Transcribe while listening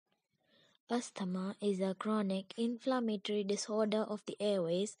Asthma is a chronic inflammatory disorder of the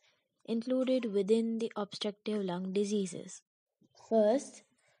airways included within the obstructive lung diseases. First,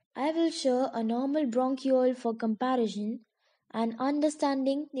 I will show a normal bronchiole for comparison and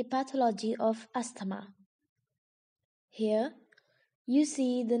understanding the pathology of asthma. Here, you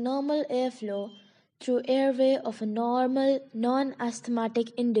see the normal airflow through airway of a normal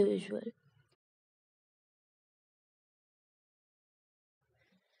non-asthmatic individual.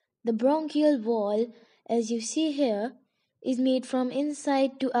 The bronchial wall, as you see here, is made from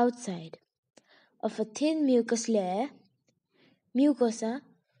inside to outside of a thin mucus layer, mucosa,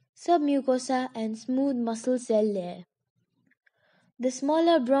 submucosa, and smooth muscle cell layer. The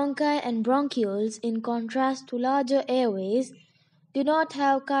smaller bronchi and bronchioles, in contrast to larger airways, do not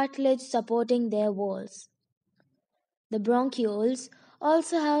have cartilage supporting their walls. The bronchioles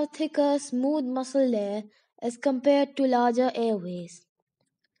also have thicker, smooth muscle layer as compared to larger airways.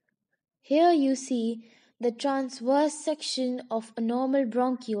 Here you see the transverse section of a normal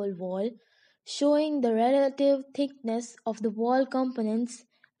bronchiole wall, showing the relative thickness of the wall components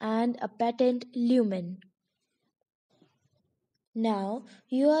and a patent lumen. Now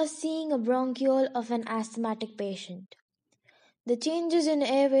you are seeing a bronchiole of an asthmatic patient. The changes in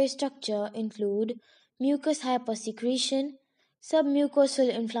airway structure include mucus hypersecretion,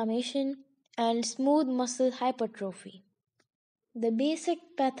 submucosal inflammation, and smooth muscle hypertrophy. The basic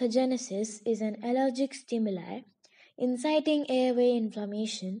pathogenesis is an allergic stimuli inciting airway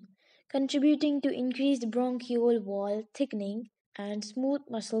inflammation, contributing to increased bronchiole wall thickening and smooth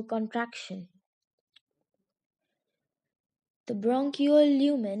muscle contraction. The bronchiole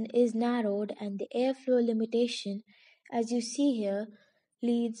lumen is narrowed and the airflow limitation, as you see here,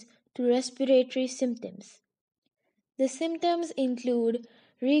 leads to respiratory symptoms. The symptoms include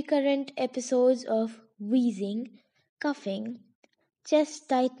recurrent episodes of wheezing, coughing, chest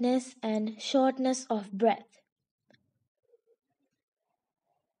tightness, and shortness of breath.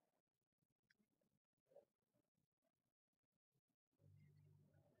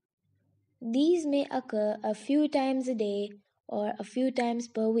 These may occur a few times a day or a few times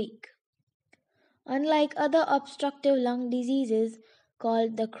per week. Unlike other obstructive lung diseases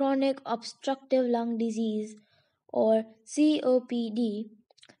called the chronic obstructive lung disease or COPD,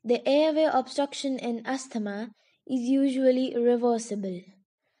 the airway obstruction in asthma is usually reversible.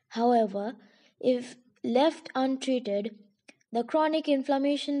 However, if left untreated, the chronic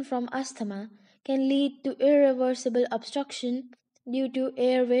inflammation from asthma can lead to irreversible obstruction due to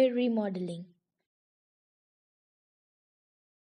airway remodeling.